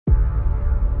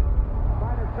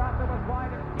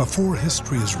Before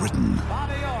history is written,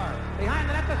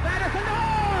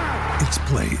 it's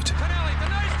played.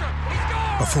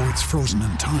 Before it's frozen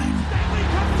in time,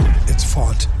 it's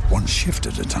fought one shift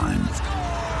at a time.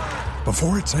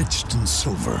 Before it's etched in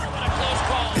silver,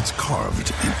 it's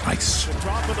carved in ice.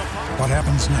 What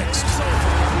happens next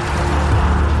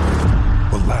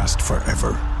will last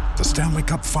forever. The Stanley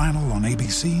Cup Final on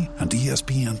ABC and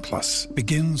ESPN Plus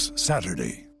begins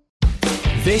Saturday.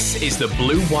 This is the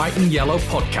Blue, White and Yellow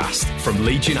podcast from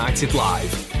Leeds United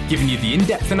Live, giving you the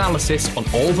in-depth analysis on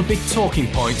all the big talking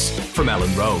points from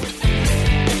Ellen Road.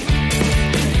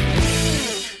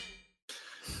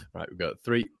 Right, we've got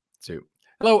 3, 2.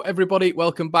 Hello, everybody.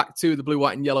 Welcome back to the Blue,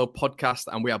 White and Yellow podcast,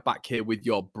 and we are back here with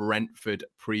your Brentford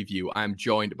preview. I am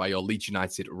joined by your Leeds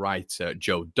United writer,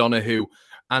 Joe Donoghue,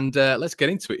 and let's get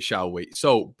into it, shall we?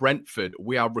 So, Brentford,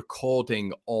 we are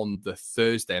recording on the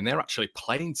Thursday, and they're actually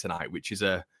playing tonight, which is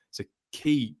it's a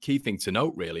key thing to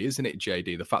note, really, isn't it,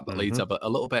 JD? The fact that Leeds have a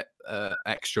little bit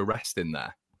extra rest in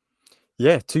there.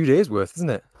 Yeah, 2 days worth, isn't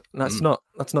it? And that's not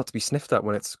to be sniffed at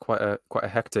when it's quite a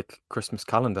hectic Christmas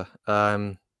calendar.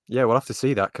 Yeah, we'll have to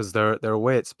see that because they're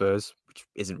away at Spurs, which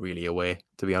isn't really away,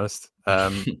 to be honest.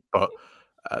 But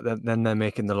then they're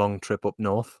making the long trip up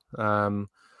north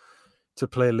to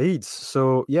play Leeds.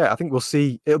 So yeah, I think we'll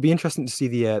see. It'll be interesting to see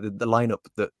the lineup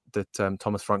that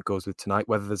Thomas Frank goes with tonight.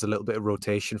 Whether there's a little bit of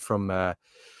rotation from their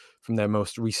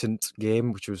most recent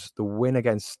game, which was the win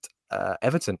against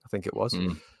Everton, I think it was.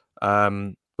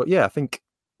 But yeah, I think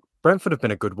Brentford have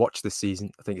been a good watch this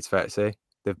season. I think it's fair to say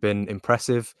they've been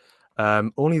impressive.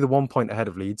 Only the 1 point ahead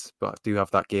of Leeds, but I do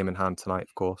have that game in hand tonight,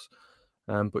 of course.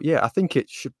 But yeah, I think it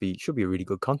should be a really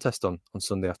good contest on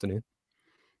Sunday afternoon.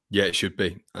 Yeah, it should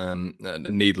be.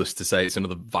 Needless to say, it's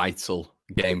another vital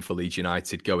game for Leeds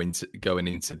United going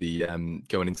into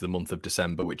the month of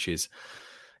December, which is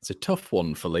it's a tough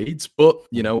one for Leeds. But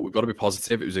you know we've got to be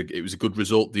positive. It was a good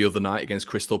result the other night against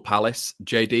Crystal Palace.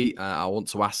 JD, I want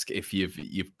to ask if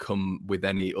you've come with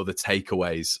any other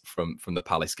takeaways from the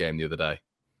Palace game the other day.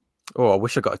 Oh, I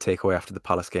wish I got a takeaway after the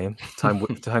Palace game. Time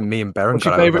me and Baron. What's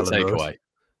your favourite takeaway?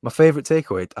 My favourite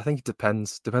takeaway, I think it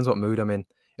depends what mood I'm in.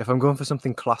 If I'm going for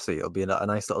something classy, it'll be a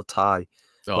nice little tie.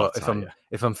 But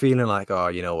if I'm feeling like, oh,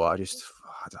 you know what, I just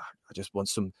want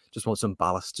some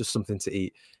ballast, just something to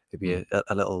eat. It'd be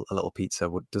a little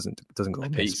pizza. Doesn't go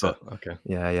on pizza. But, okay.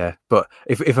 Yeah. But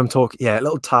if I'm talking, a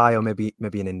little Thai or maybe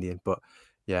an Indian. But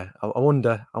yeah, I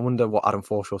wonder what Adam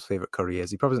Forshaw's favourite curry is.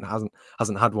 He probably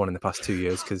hasn't had one in the past 2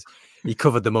 years because he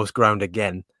covered the most ground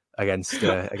again against.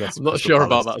 I'm not sure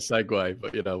about that segue,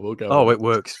 but we'll go. Oh, it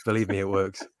works. Believe me, it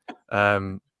works.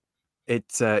 Adam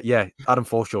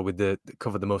Forshaw with the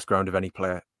covered the most ground of any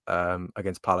player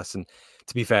against Palace. And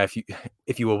to be fair,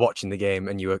 if you were watching the game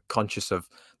and you were conscious of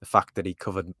the fact that he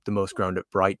covered the most ground at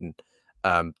Brighton,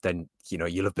 then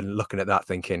you'll have been looking at that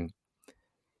thinking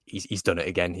he's done it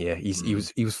again here. He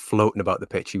was floating about the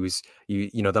pitch. He was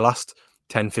the last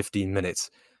 10-15 minutes.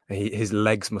 His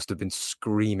legs must have been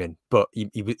screaming, but he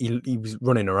was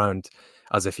running around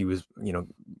as if he was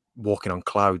walking on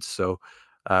clouds. So.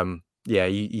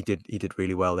 He did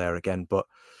really well there again. But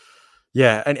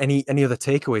yeah, and any other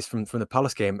takeaways from the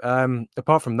Palace game?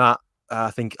 Apart from that,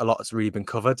 I think a lot has really been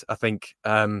covered. I think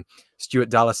Stuart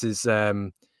Dallas's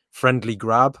friendly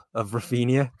grab of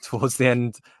Rafinha towards the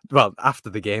end, well, after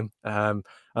the game, and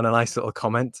a nice little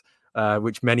comment,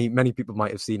 which many people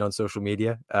might have seen on social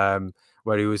media,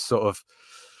 where he was sort of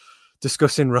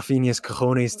discussing Rafinha's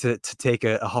cojones to take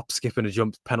a hop, skip and a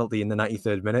jump penalty in the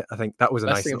 93rd minute. I think that was a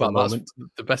nice little moment.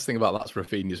 The best thing about that's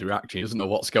Rafinha's reaction. He doesn't know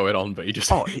what's going on, but he's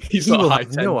he will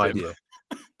have no idea.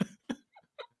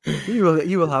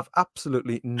 You will have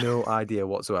absolutely no idea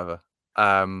whatsoever.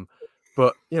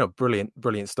 But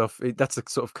brilliant stuff. That's the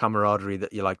sort of camaraderie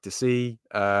that you like to see.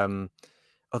 Other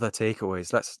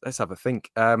takeaways. Let's have a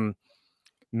think.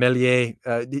 Melier,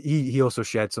 he also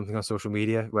shared something on social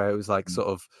media where it was like sort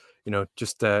of, you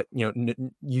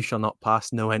shall not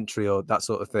pass, no entry or that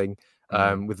sort of thing.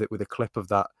 With a clip of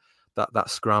that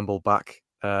scramble back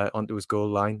onto his goal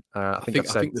line. I think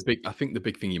the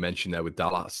big thing you mentioned there with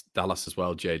Dallas as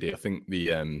well, JD. I think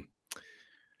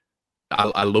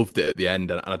I loved it at the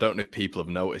end, and I don't know if people have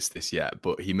noticed this yet,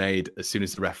 but he made, as soon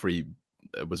as the referee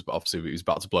was about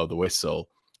to blow the whistle,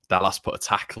 Dallas put a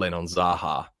tackle in on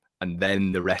Zaha. And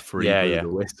then the referee blew the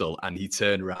whistle, and he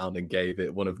turned around and gave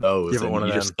it one of those.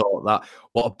 Just thought that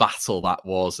what a battle that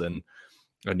was, and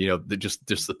just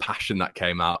the passion that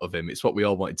came out of him. It's what we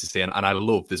all wanted to see, and I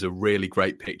love. There's a really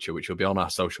great picture which will be on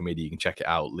our social media. You can check it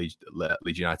out, Leeds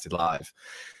United Live.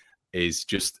 is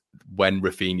just when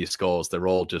Rafinha scores, they've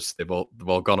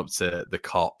all gone up to the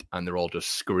Kop and they're all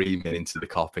just screaming into the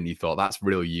Kop, and you thought that's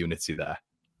real unity there.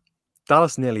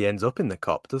 Dallas nearly ends up in the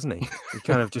Kop, doesn't he? He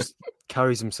kind of just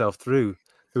carries himself through.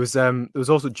 There was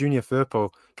also Junior Firpo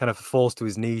kind of falls to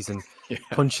his knees and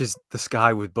punches the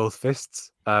sky with both fists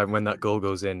when that goal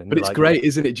goes in. And but it's like, great,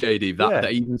 isn't it, JD?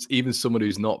 That even someone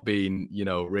who's not been,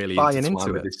 really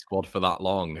intertwined with this squad for that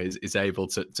long is able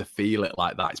to feel it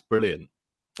like that. It's brilliant.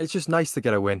 It's just nice to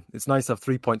get a win. It's nice to have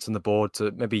 3 points on the board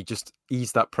to maybe just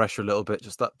ease that pressure a little bit,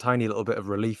 just that tiny little bit of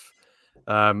relief.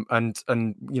 And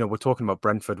we're talking about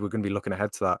Brentford. We're going to be looking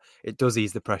ahead to that. It does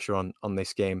ease the pressure on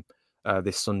this game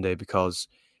this Sunday because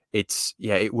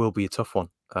it will be a tough one.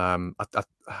 I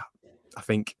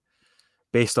think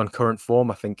based on current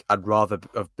form, I think I'd rather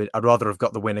have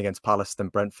got the win against Palace than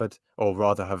Brentford, or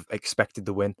rather have expected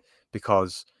the win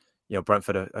because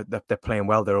Brentford they're playing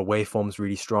well. Their away form's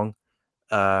really strong.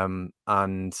 And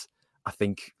I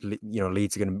think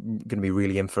Leeds are going to be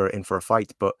really in for a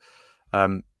fight. But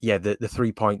the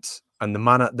 3 points and the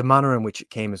manner in which it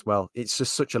came as well. It's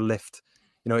just such a lift.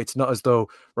 It's not as though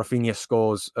Rafinha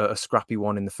scores a scrappy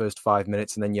one in the first 5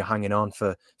 minutes and then you're hanging on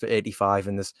for 85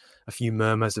 and there's a few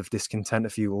murmurs of discontent.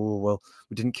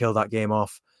 We didn't kill that game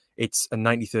off. It's a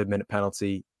 93rd minute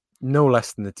penalty, no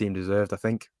less than the team deserved, I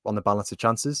think, on the balance of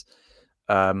chances.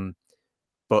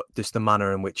 But just the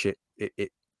manner in which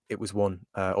it was won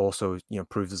also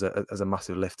proves as a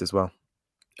massive lift as well.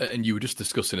 And you were just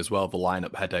discussing as well the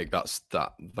lineup headache that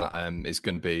is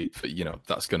going to be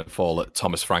that's going to fall at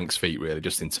Thomas Frank's feet, really,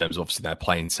 just in terms of obviously they're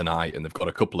playing tonight and they've got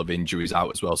a couple of injuries out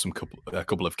as well, a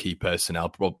couple of key personnel,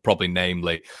 probably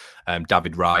namely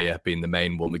David Raya being the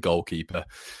main one, the goalkeeper.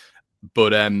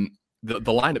 But the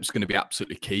lineup's going to be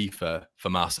absolutely key for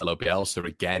Marcelo Bielsa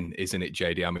again, isn't it,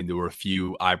 JD? I mean, there were a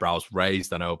few eyebrows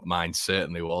raised. I know mine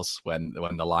certainly was when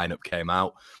the lineup came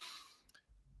out.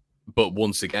 But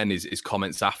once again, his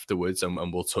comments afterwards,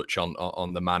 and we'll touch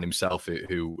on the man himself,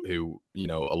 who a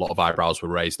lot of eyebrows were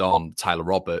raised on, Tyler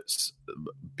Roberts.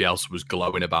 Bielsa was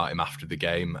glowing about him after the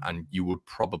game, and you would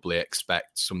probably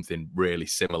expect something really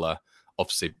similar.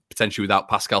 Obviously, potentially without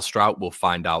Pascal Strout, we'll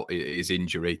find out his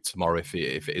injury tomorrow if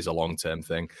it is a long-term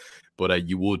thing. But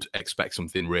you would expect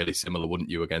something really similar, wouldn't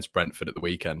you, against Brentford at the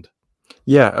weekend?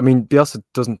 Yeah, I mean, Bielsa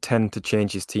doesn't tend to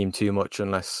change his team too much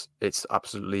unless it's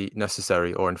absolutely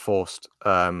necessary or enforced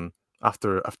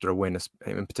after a win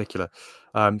in particular.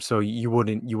 So you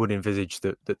would envisage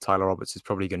that Tyler Roberts is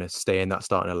probably going to stay in that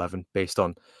starting 11 based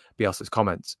on Bielsa's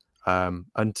comments.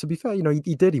 And to be fair,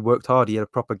 he did. He worked hard. He had a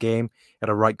proper game. He had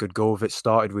a right good go of it.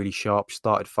 Started really sharp.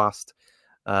 Started fast.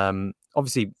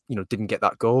 Obviously, didn't get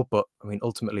that goal, but I mean,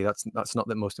 ultimately, that's not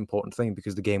the most important thing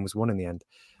because the game was won in the end.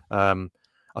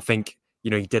 I think he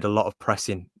did a lot of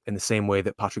pressing in the same way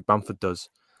that Patrick Bamford does,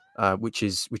 which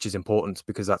is important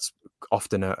because that's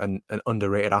often an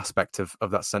underrated aspect of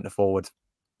that centre forward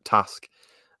task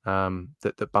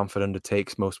that Bamford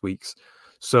undertakes most weeks.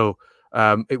 So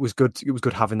it was good. It was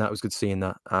good having that. It was good seeing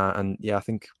that. And yeah, I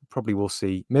think probably we'll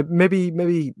see.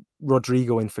 Maybe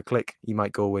Rodrigo in for Click. He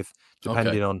might go with,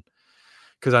 depending on,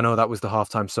 because I know that was the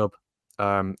halftime sub.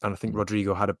 And I think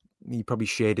Rodrigo he probably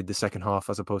shaded the second half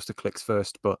as opposed to Click's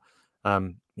first. But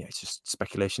it's just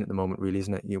speculation at the moment, really,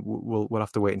 isn't it? We'll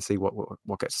have to wait and see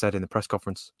what gets said in the press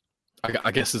conference.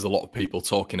 I guess there's a lot of people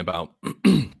talking about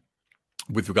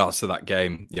with regards to that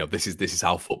game. This is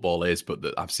how football is. But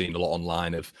I've seen a lot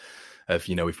online of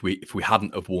if we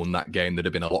hadn't have won that game, there'd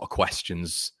have been a lot of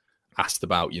questions asked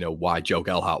about why Joe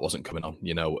Gelhardt wasn't coming on.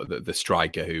 The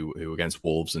striker who against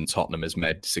Wolves and Tottenham has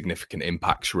made significant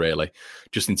impacts, really,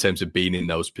 just in terms of being in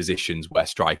those positions where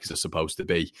strikers are supposed to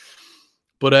be.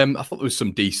 But I thought there was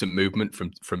some decent movement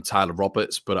from Tyler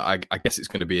Roberts, but I guess it's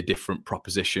going to be a different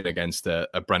proposition against a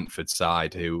Brentford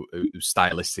side who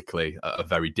stylistically are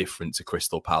very different to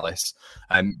Crystal Palace.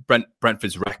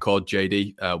 Brentford's record,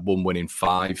 JD, 1 win in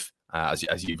 5,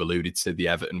 as you've alluded to, the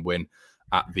Everton win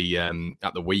at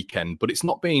the weekend. But it's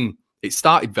not been. It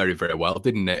started very, very well,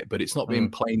 didn't it? But it's not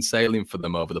been plain sailing for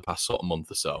them over the past sort of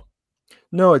month or so.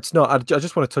 No, it's not. I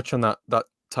just want to touch on that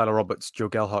Tyler Roberts, Joe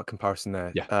Gelhardt comparison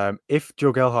there. Yeah. If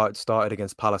Joe Gelhardt started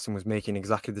against Palace and was making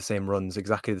exactly the same runs,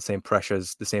 exactly the same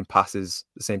pressures, the same passes,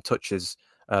 the same touches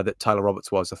that Tyler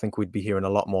Roberts was, I think we'd be hearing a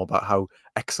lot more about how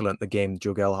excellent the game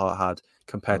Joe Gelhardt had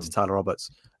compared to Tyler Roberts.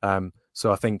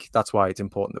 So I think that's why it's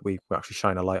important that we actually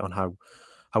shine a light on how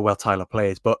well Tyler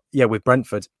plays. But yeah, with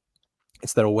Brentford,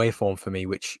 it's their away form for me,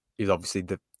 which is obviously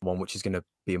the one which is going to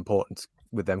be important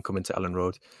with them coming to Ellen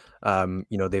Road.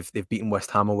 They've beaten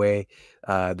West Ham away.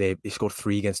 They scored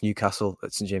 3 against Newcastle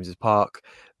at St James's Park.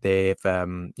 They've,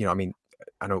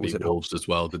 I know it was beat at home. Wolves as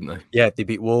well, didn't they? Yeah, they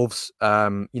beat Wolves.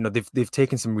 They've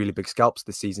taken some really big scalps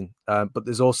this season. But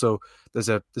there's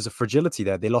a fragility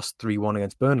there. They lost 3-1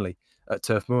 against Burnley at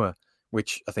Turf Moor,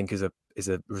 which I think is a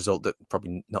result that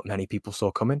probably not many people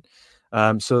saw coming.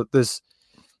 So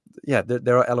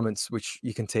there are elements which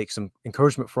you can take some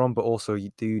encouragement from, but also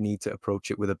you do need to approach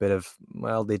it with a bit of,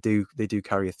 well, they do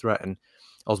carry a threat. And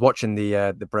I was watching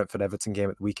the Brentford Everton game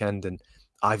at the weekend, and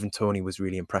Ivan Toney was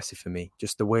really impressive for me.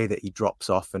 Just the way that he drops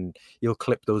off and he'll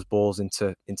clip those balls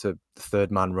into the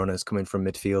third man runners coming from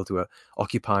midfield who are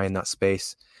occupying that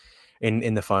space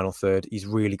in the final third. He's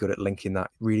really good at linking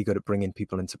that, really good at bringing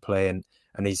people into play, and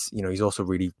he's also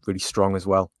really, really strong as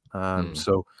well.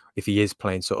 So if he is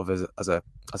playing sort of as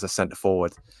a centre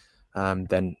forward,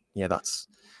 then yeah, that's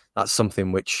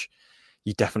something which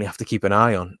you definitely have to keep an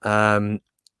eye on.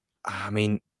 I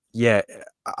mean, yeah,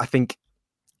 I think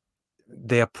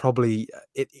they are probably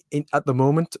at the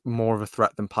moment more of a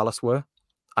threat than Palace were.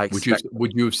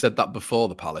 Would you have said that before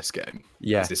the Palace game?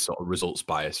 Yeah. Is this sort of results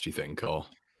bias, do you think, or?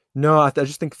 No, I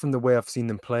just think from the way I've seen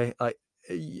them play,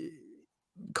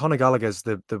 Conor Gallagher's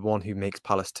the one who makes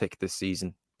Palace tick this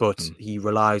season, but he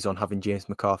relies on having James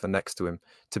McArthur next to him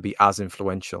to be as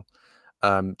influential.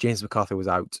 James McArthur was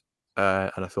out,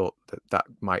 and I thought that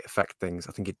might affect things.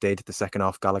 I think it did. The second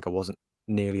half, Gallagher wasn't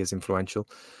nearly as influential.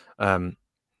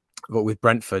 But with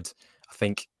Brentford, I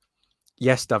think,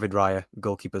 yes, David Raya,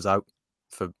 goalkeeper's out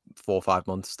for 4 or 5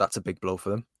 months. That's a big blow for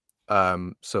them.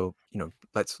 So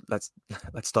let's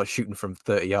start shooting from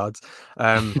 30 yards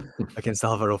against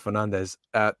Alvaro Fernandez.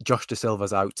 Josh Da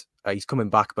Silva's out. He's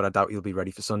coming back, but I doubt he'll be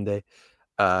ready for Sunday.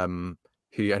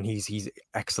 He's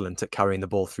excellent at carrying the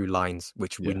ball through lines,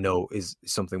 which we know is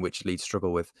something which Leeds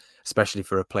struggle with, especially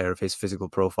for a player of his physical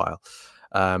profile.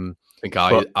 I think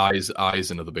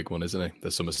Ayers another big one, isn't he?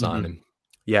 The summer signing.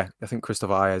 Yeah, I think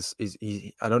Christopher Ayers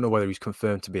I don't know whether he's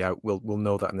confirmed to be out. We'll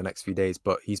know that in the next few days,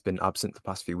 but he's been absent the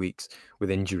past few weeks with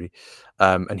injury.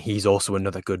 And he's also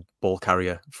another good ball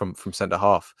carrier from centre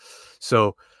half.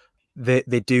 So they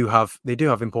do have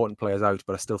important players out,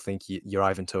 but I still think your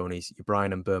Ivan Toney's, your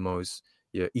Brian and Burmos,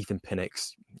 your Ethan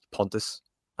Pinnock's, Pontus,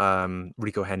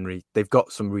 Rico Henry, they've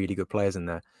got some really good players in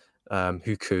there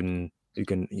who can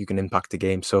impact the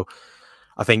game. So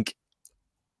I think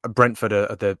Brentford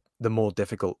are the more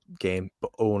difficult game,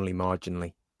 but only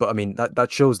marginally. But I mean,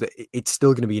 that shows that it's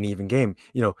still going to be an even game.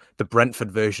 The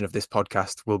Brentford version of this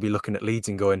podcast will be looking at Leeds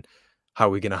and going, how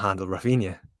are we going to handle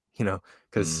Rafinha?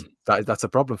 Because that's a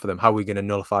problem for them. How are we going to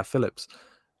nullify Phillips?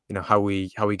 How are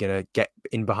we going to get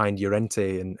in behind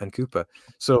Llorente and Cooper?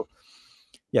 So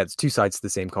yeah, it's two sides to the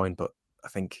same coin. But I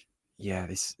think, yeah,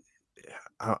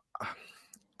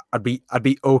 I'd be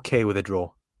okay with a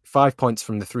draw. 5 points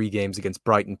from the 3 games against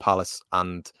Brighton, Palace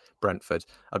and Brentford,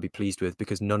 I'd be pleased with,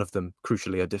 because none of them,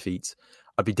 crucially, are defeats.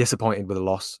 I'd be disappointed with a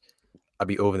loss. I'd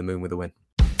be over the moon with a win.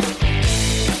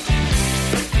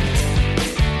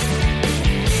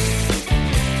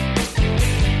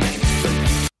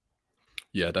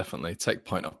 Yeah, definitely. Take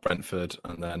point off Brentford,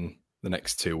 and then the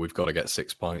next 2, we've got to get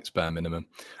 6 points, bare minimum.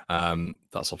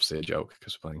 That's obviously a joke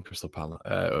because we're playing Crystal Palace,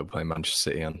 we're playing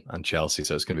Manchester City and Chelsea,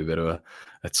 so it's going to be a bit of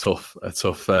a tough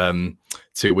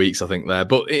 2 weeks, I think, there.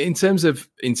 But in terms of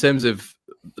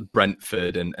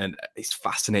Brentford, and it's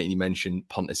fascinating you mentioned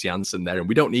Pontus Jansson there, and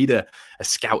we don't need a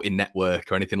scouting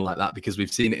network or anything like that, because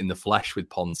we've seen it in the flesh with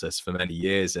Pontus for many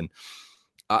years, and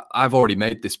I've already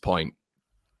made this point.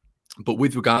 But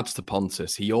with regards to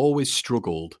Pontus, he always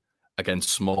struggled against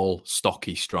small,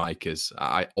 stocky strikers.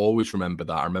 I always remember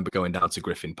that. I remember going down to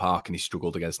Griffin Park and he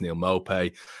struggled against Neil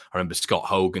Maupay. I remember Scott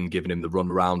Hogan giving him the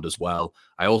run around as well.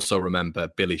 I also remember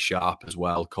Billy Sharp as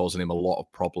well, causing him a lot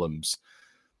of problems.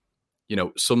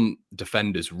 Some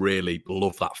defenders really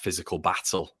love that physical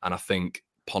battle. And I think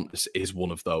Pontus is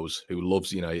one of those who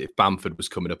loves, if Bamford was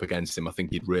coming up against him, I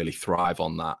think he'd really thrive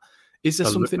on that. Is there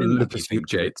something in that, do you think,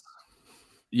 Jade?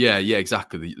 Yeah,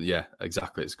 exactly. Yeah,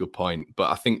 exactly. It's a good point.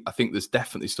 But I think there's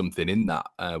definitely something in that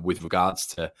with regards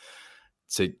to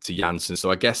Jansson.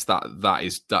 So I guess that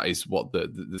is what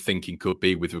the thinking could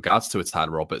be with regards to a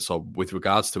Tyler Roberts or with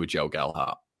regards to a Joe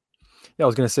Gelhardt. Yeah, I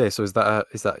was going to say. So is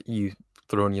that you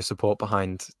throwing your support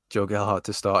behind Joe Gelhardt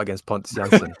to start against Pontus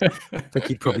Jansson? I think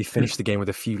he'd probably finish the game with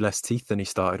a few less teeth than he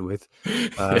started with.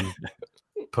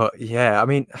 But yeah, I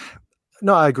mean.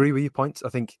 No, I agree with your points. I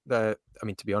think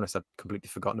to be honest, I'd completely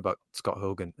forgotten about Scott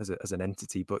Hogan as an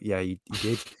entity. But yeah, he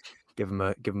did give him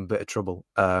a bit of trouble.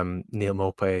 Neil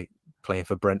Maupay playing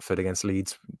for Brentford against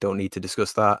Leeds. Don't need to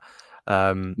discuss that.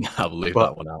 I'll leave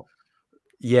that one out.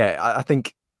 Yeah, I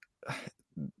think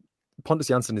Pontus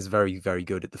Jansson is very, very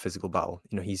good at the physical battle.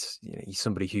 He's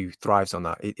somebody who thrives on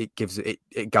that. It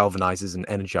galvanizes and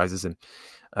energizes him,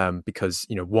 because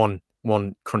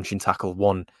one crunching tackle,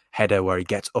 one header where he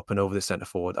gets up and over the centre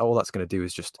forward, all that's going to do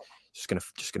is just going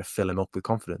to fill him up with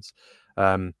confidence.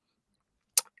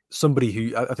 Somebody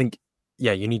who I think,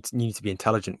 you need to be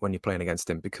intelligent when you're playing against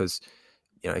him, because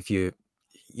if you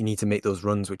need to make those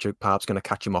runs which are perhaps going to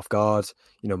catch him off guard,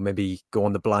 maybe go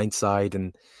on the blind side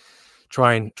and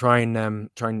try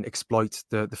and exploit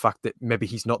the fact that maybe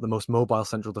he's not the most mobile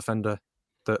central defender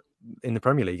that in the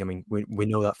Premier League. I mean, we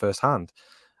know that firsthand.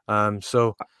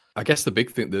 So I guess the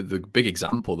big thing, the big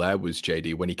example there was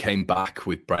JD when he came back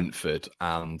with Brentford,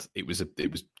 and it was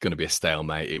going to be a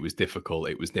stalemate. It was difficult.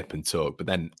 It was nip and tuck. But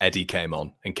then Eddie came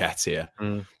on and Nketiah,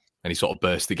 and he sort of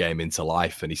burst the game into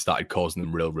life, and he started causing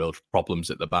them real problems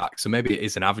at the back. So maybe it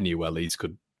is an avenue where Leeds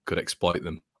could exploit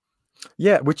them.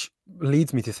 Yeah, which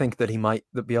leads me to think that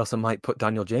Bielsa might put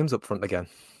Daniel James up front again.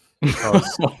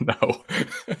 Because, oh no!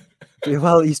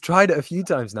 Well, he's tried it a few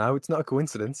times now. It's not a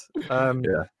coincidence.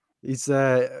 Yeah. He's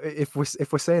if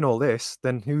we're saying all this,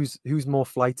 then who's more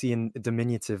flighty and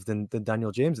diminutive than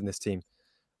Daniel James in this team?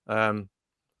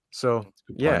 So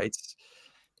yeah,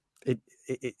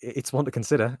 it's one to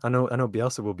consider. I know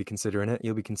Bielsa will be considering it.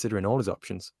 He'll be considering all his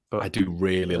options. But I do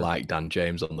really like Dan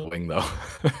James on the wing, though.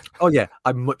 Oh yeah,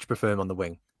 I much prefer him on the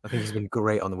wing. I think he's been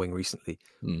great on the wing recently.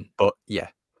 But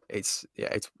it's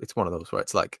one of those where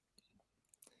it's like,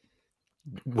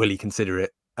 will he consider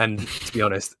it? And to be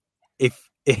honest, if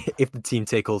the team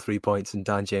take all 3 points and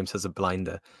Dan James has a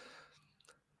blinder,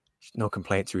 no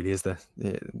complaints really, is there?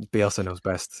 Bielsa knows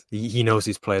best. He knows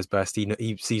his players best.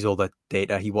 He sees all the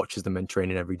data. He watches them in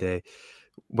training every day.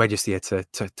 We're just here to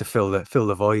fill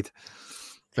the void,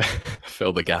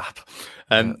 fill the gap.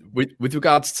 With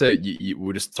regards to you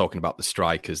were just talking about the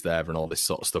strikers there and all this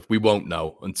sort of stuff. We won't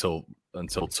know until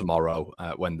tomorrow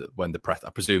when the press. I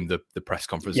presume the press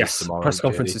conference is tomorrow. Press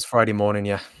conference is Friday morning.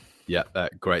 Yeah. Yeah,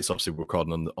 great. It's obviously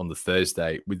recording on the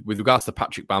Thursday. With regards to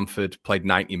Patrick Bamford, played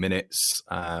 90 minutes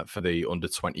for the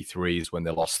under-23s when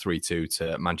they lost 3-2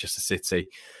 to Manchester City.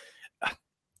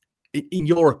 In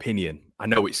your opinion, I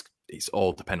know it's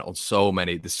all dependent on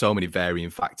there's so many varying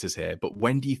factors here, but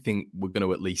when do you think we're going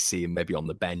to at least see him maybe on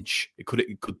the bench?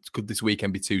 Could this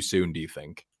weekend be too soon, do you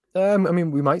think? I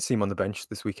mean, we might see him on the bench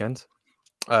this weekend.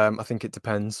 I think it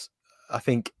depends. I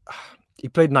think he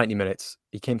played 90 minutes.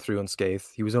 He came through unscathed.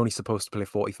 He was only supposed to play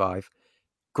 45.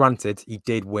 Granted, he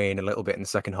did wane a little bit in the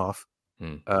second half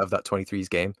of that 23s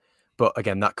game. But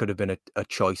again, that could have been a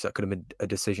choice. That could have been a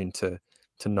decision to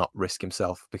not risk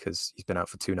himself, because he's been out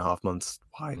for 2.5 months.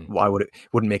 Why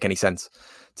wouldn't make any sense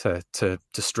to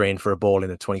strain for a ball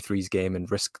in a 23s game and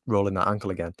risk rolling that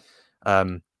ankle again.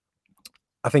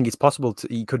 I think it's possible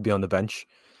he could be on the bench.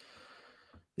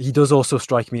 He does also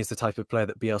strike me as the type of player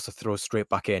that Bielsa throws straight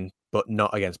back in, but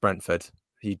not against Brentford.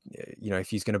 If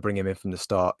he's going to bring him in from the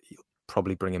start, he'll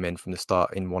probably bring him in from the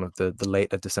start in one of the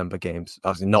later December games.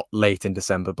 As in not late in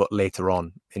December, but later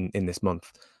on in this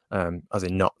month. As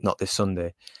in not this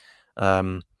Sunday.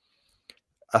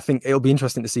 I think it'll be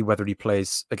interesting to see whether he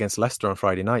plays against Leicester on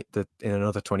Friday night in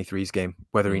another 23s game,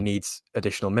 whether he needs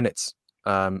additional minutes.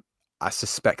 I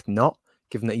suspect not,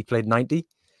 given that he played 90.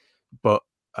 But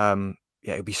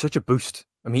it'd be such a boost.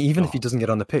 I mean, even if he doesn't get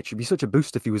on the pitch, it'd be such a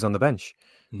boost if he was on the bench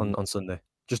on Sunday.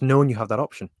 Just knowing you have that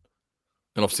option.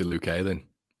 And obviously Luke Ayling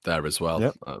there as well.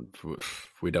 Yep.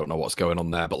 We don't know what's going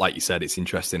on there. But like you said, it's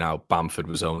interesting how Bamford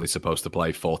was only supposed to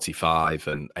play 45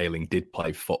 and Ayling did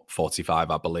play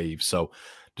 45, I believe. So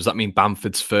does that mean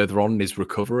Bamford's further on in his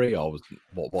recovery, or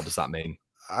what does that mean?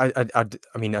 I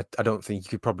mean, I don't think you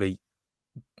could probably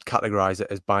categorize it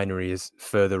as binary, as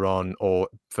further on or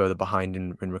further behind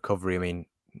in recovery. I mean,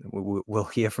 we'll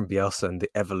hear from Bielsa and the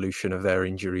evolution of their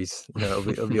injuries.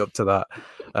 It'll be up to that,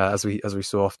 as we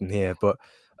so often hear. But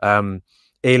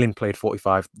Ayling played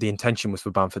 45. The intention was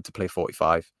for Bamford to play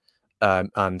 45,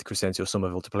 and Crescencio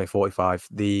Somerville to play 45.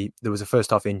 There was a first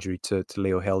half injury to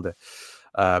Leo Helde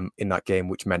in that game,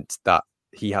 which meant that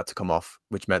he had to come off,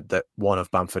 which meant that one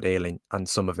of Bamford, Ayling and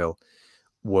Somerville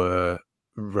were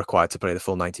required to play the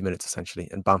full 90 minutes essentially,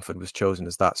 and Bamford was chosen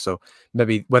as that. So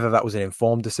maybe whether that was an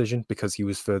informed decision because he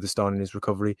was furthest on in his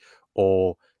recovery,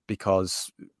 or because,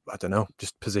 I don't know,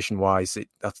 just position wise,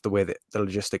 that's the way that the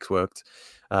logistics worked.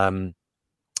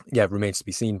 Remains to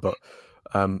be seen. But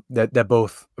they're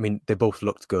both, I mean, they both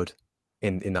looked good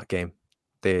in that game.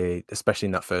 Especially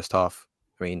in that first half.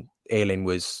 I mean, Ayling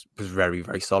was very,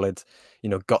 very solid.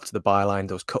 Got to the byline,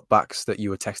 those cutbacks that you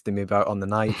were texting me about on the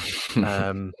night.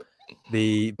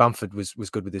 The Bamford was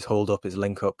good with his hold up, his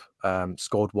link up,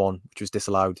 scored one, which was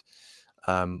disallowed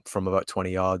from about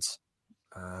 20 yards.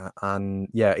 And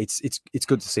yeah, it's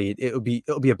good to see. It'll be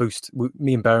a boost.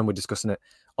 Me and Baron were discussing it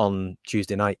on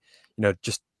Tuesday night.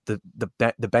 Just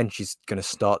the bench is going to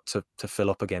start to fill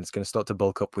up again. It's going to start to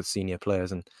bulk up with senior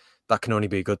players, and that can only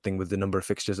be a good thing with the number of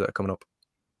fixtures that are coming up.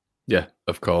 Yeah,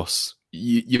 of course.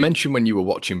 You mentioned when you were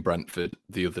watching Brentford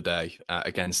the other day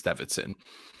against Everton.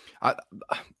 I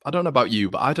don't know about you,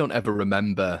 but I don't ever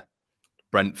remember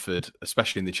Brentford,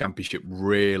 especially in the Championship,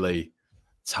 really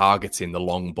targeting the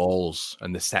long balls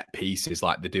and the set pieces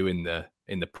like they do in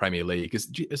the Premier League.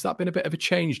 Has that been a bit of a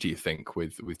change, do you think,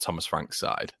 with Thomas Frank's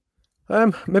side?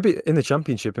 Maybe in the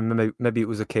Championship, and maybe it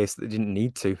was a case that they didn't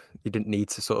need to. You didn't need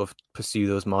to sort of pursue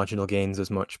those marginal gains as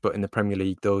much. But in the Premier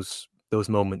League, those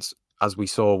moments, as we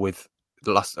saw with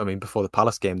before the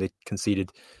Palace game, they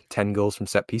conceded 10 goals from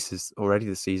set pieces already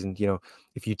this season.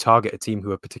 If you target a team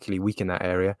who are particularly weak in that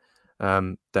area,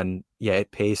 then yeah,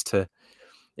 it pays to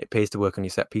work on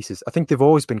your set pieces. I think they've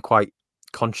always been quite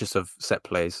conscious of set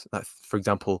plays. Like, for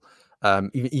example,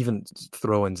 even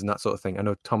throw-ins and that sort of thing. I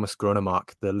know Thomas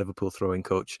Gronemark, the Liverpool throwing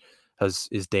coach,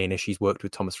 is Danish. He's worked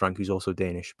with Thomas Frank, who's also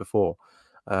Danish, before.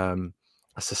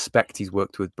 I suspect he's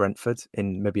worked with Brentford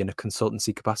in a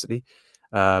consultancy capacity,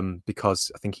 because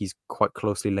I think he's quite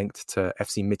closely linked to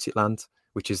FC Midtjylland,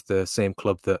 which is the same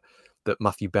club that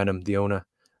Matthew Benham, the owner,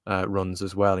 runs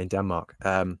as well in Denmark.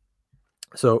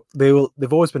 So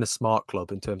they've always been a smart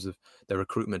club in terms of their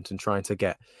recruitment and trying to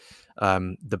get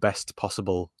the best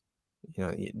possible,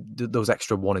 those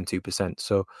extra 1% and 2%.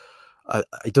 So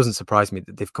it doesn't surprise me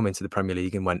that they've come into the Premier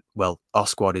League and went, well, our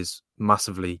squad is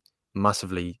massively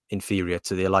inferior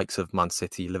to the likes of Man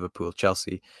City, Liverpool,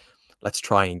 Chelsea. Let's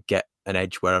try and get an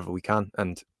edge wherever we can,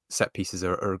 and set pieces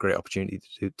are a great opportunity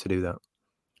to do that.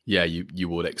 Yeah, you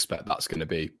would expect that's going to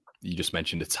be. You just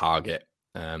mentioned a target.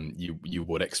 You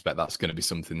would expect that's going to be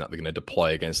something that they're going to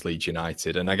deploy against Leeds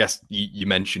United. And I guess you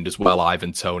mentioned as well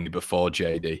Ivan Toney before,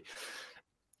 JD.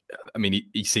 I mean,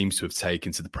 he seems to have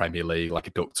taken to the Premier League like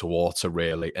a duck to water,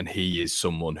 really. And he is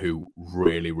someone who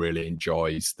really, really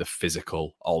enjoys the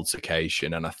physical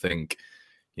altercation. And I think,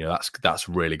 that's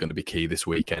really going to be key this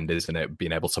weekend, isn't it?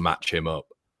 Being able to match him up.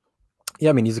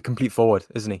 Yeah, I mean, he's a complete forward,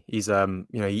 isn't he? He's,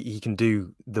 he can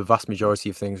do the vast majority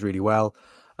of things really well.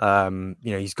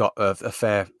 He's got a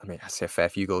fair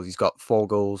few goals. He's got 4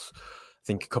 goals, I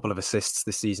think a couple of assists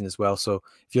this season as well. So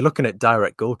if you're looking at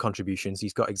direct goal contributions,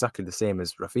 he's got exactly the same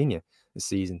as Rafinha this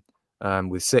season,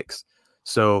 with 6.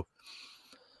 So,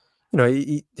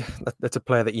 that's a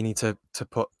player that you need to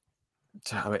put.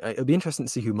 It'll be interesting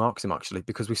to see who marks him, actually,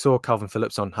 because we saw Calvin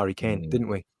Phillips on Harry Kane, didn't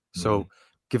we? So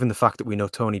given the fact that we know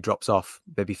Toney drops off,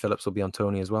 maybe Phillips will be on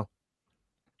Toney as well.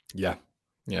 Yeah,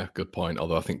 good point.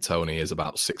 Although I think Toney is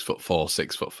about 6'4",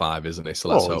 6'5", isn't he? So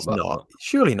let's hope he's not.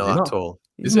 Surely not that tall.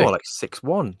 He's more like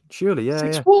 6'1". Surely, yeah.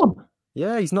 6'1".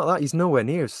 Yeah, he's not that. He's nowhere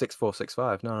near 6'4",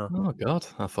 6'5". No. Oh God,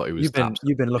 I thought he was.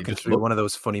 You've been looking through one of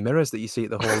those funny mirrors that you see at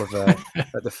the hall of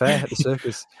at the fair, at the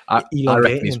circus. I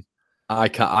reckon he's. I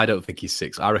don't think he's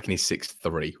 6. I reckon he's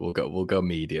 6'3". We'll go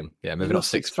medium. Yeah, maybe not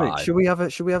 6'5". Should we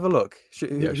have a look?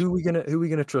 Who are we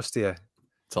gonna trust here?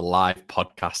 It's a live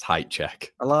podcast height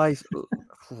check. A live.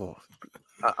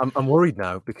 I'm worried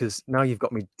now, because now you've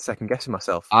got me second guessing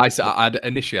myself.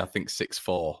 Initially I think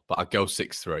 6'4", but I'd go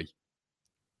 6'3".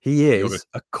 He is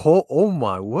oh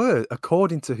my word!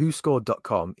 According to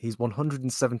WhoScored.com, he's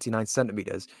 179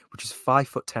 centimeters, which is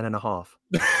 5'10.5".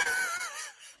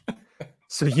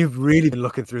 So you've really been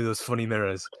looking through those funny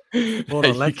mirrors. Hold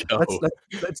on,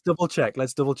 let's double check.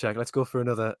 Let's go for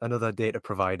another data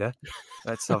provider.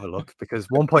 Let's have a look, because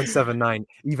 1.79,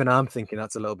 even I'm thinking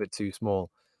that's a little bit too small.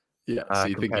 Yeah, so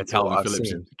you think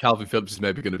Calvin Phillips is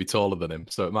maybe going to be taller than him,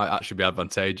 so it might actually be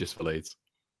advantageous for Leeds.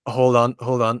 Hold on.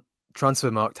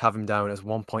 Transfermarkt have him down as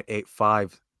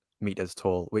 1.85 meters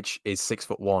tall, which is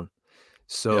 6'1".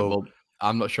 So yeah, well,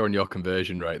 I'm not sure on your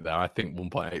conversion rate there. I think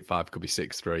 1.85 could be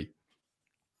 6'3".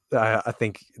 I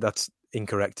think that's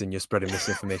incorrect, and you're spreading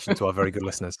misinformation to our very good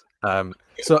listeners.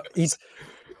 So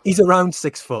he's around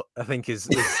 6 foot, I think is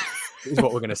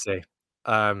what we're going to say.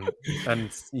 And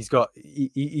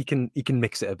he can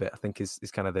mix it a bit, I think is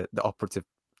kind of the operative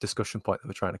discussion point that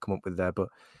we're trying to come up with there. But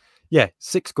yeah,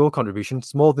 6 goal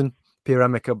contributions, more than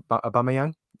Pierre-Emerick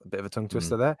Aubameyang, a bit of a tongue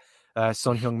twister there.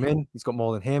 Son Heung-min, he's got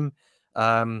more than him.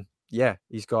 Yeah,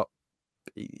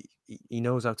 he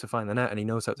knows how to find the net, and he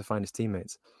knows how to find his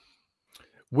teammates.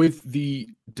 With the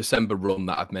December run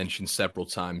that I've mentioned several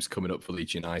times coming up for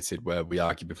Leeds United, where we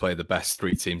arguably play the best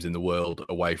 3 teams in the world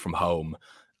away from home,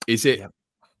 is it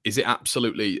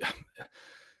absolutely...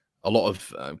 a lot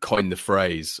of coined the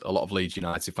phrase. A lot of Leeds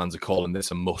United fans are calling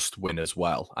this a must-win as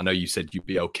well. I know you said you'd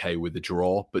be okay with the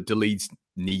draw, but do Leeds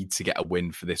need to get a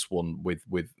win for this one with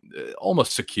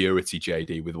almost security,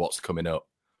 JD, with what's coming up?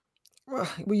 Well,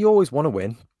 you always want to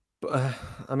win, but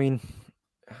I mean,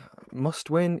 must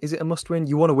win. Is it a must win?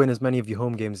 You want to win as many of your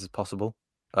home games as possible.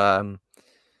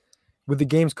 With the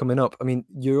games coming up, I mean,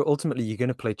 you're going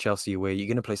to play Chelsea away, you're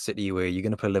going to play City away, you're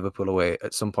going to play Liverpool away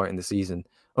at some point in the season.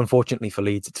 Unfortunately for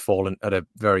Leeds, it's fallen at a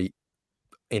very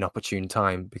inopportune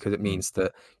time because it means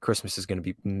that Christmas is going to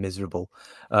be miserable.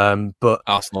 But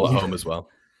Arsenal at home as well.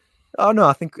 Oh no,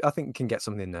 I think you can get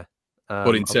something there.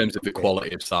 But in terms of the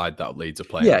quality of side that Leeds are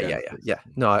playing, yeah.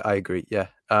 No, I agree. Yeah,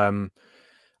 I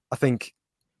think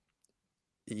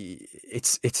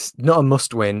it's not a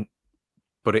must win,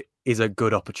 but it is a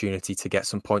good opportunity to get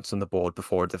some points on the board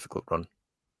before a difficult run.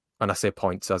 And I say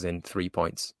points as in 3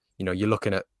 points. You know, you're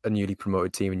looking at a newly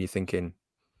promoted team and you're thinking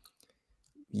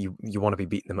you want to be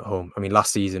beating them at home. I mean,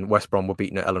 last season, West Brom were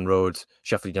beaten at Ellen Road,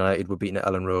 Sheffield United were beaten at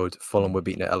Ellen Road, Fulham were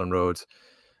beaten at Ellen Road.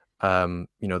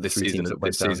 This season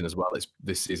as well.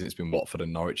 This season it's been Watford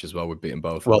and Norwich as well. We've beaten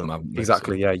both of them, haven't we?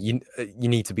 Exactly. Yeah, you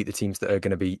need to beat the teams that are going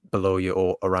to be below you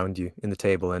or around you in the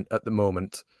table. And at the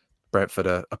moment, Brentford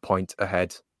are a point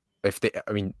ahead. If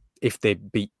they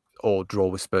beat or draw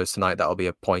with Spurs tonight, that'll be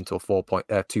 2 points or 4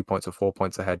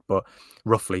 points ahead, but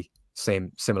roughly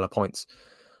similar points.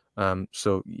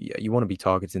 So yeah, you want to be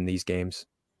targeting these games.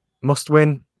 Must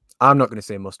win. I'm not going to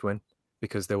say must win,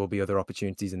 because there will be other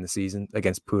opportunities in the season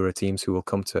against poorer teams who will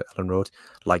come to Ellen Road,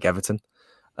 like Everton.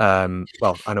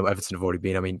 Well, I know Everton have already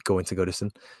been, going to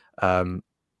Goodison.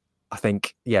 I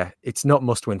think, yeah, it's not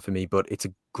must win for me, but it's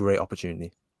a great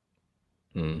opportunity.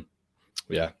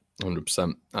 Yeah,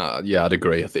 100%. Yeah, I'd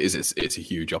agree. I think it's a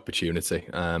huge opportunity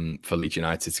for Leeds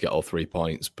United to get all 3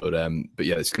 points. But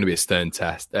yeah, it's going to be a stern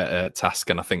task.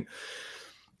 And I think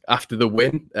after the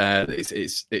win,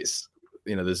 it's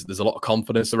there's a lot of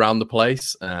confidence around the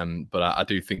place. But I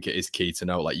do think it is key to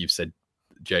know, like you've said,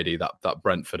 JD, that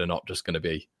Brentford are not just going to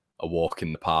be a walk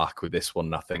in the park with this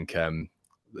one. I think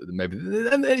maybe,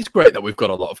 and it's great that we've got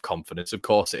a lot of confidence. Of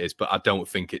course it is, but I don't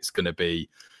think it's going to be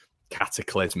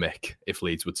cataclysmic if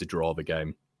Leeds were to draw the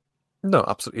game. No,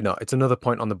 absolutely not. It's another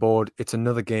point on the board. It's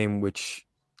another game which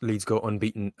Leeds go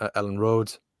unbeaten at Ellen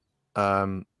Road.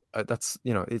 That's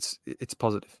it's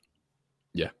positive.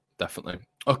 Yeah, definitely.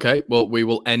 Okay, well, we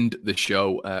will end the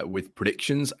show with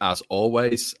predictions as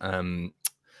always.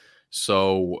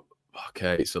 So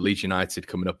Leeds United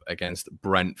coming up against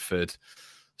Brentford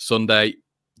Sunday.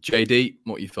 JD,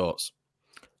 what are your thoughts?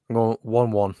 I'm going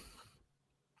 1-1.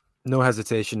 No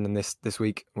hesitation in this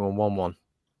week. I'm going 1-1.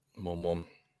 1-1.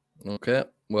 Okay.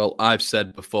 Well, I've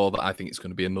said before that I think it's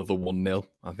going to be another 1-0.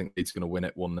 I think Leeds going to win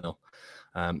it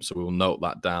 1-0. So we'll note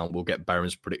that down. We'll get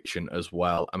Baron's prediction as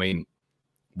well. I mean,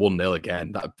 1-0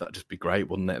 again, that'd just be great,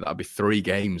 wouldn't it? That'd be 3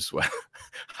 games where,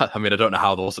 I mean, I don't know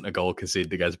how there wasn't a goal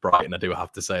conceded against Brighton. I do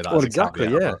have to say that. Well, exactly,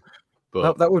 yeah.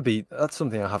 But that's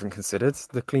something I haven't considered,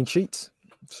 the clean sheets.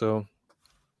 So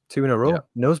 2 in a row,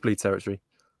 nosebleed territory.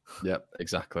 Yeah,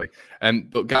 exactly.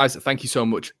 But guys, thank you so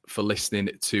much for listening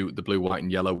to the Blue, White and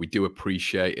Yellow. We do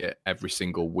appreciate it every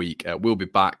single week. We'll be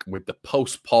back with the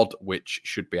post-pod, which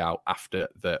should be out after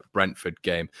the Brentford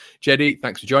game. JD,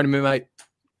 thanks for joining me, mate.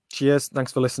 Cheers.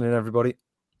 Thanks for listening, everybody.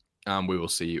 And we will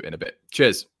see you in a bit.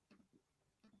 Cheers.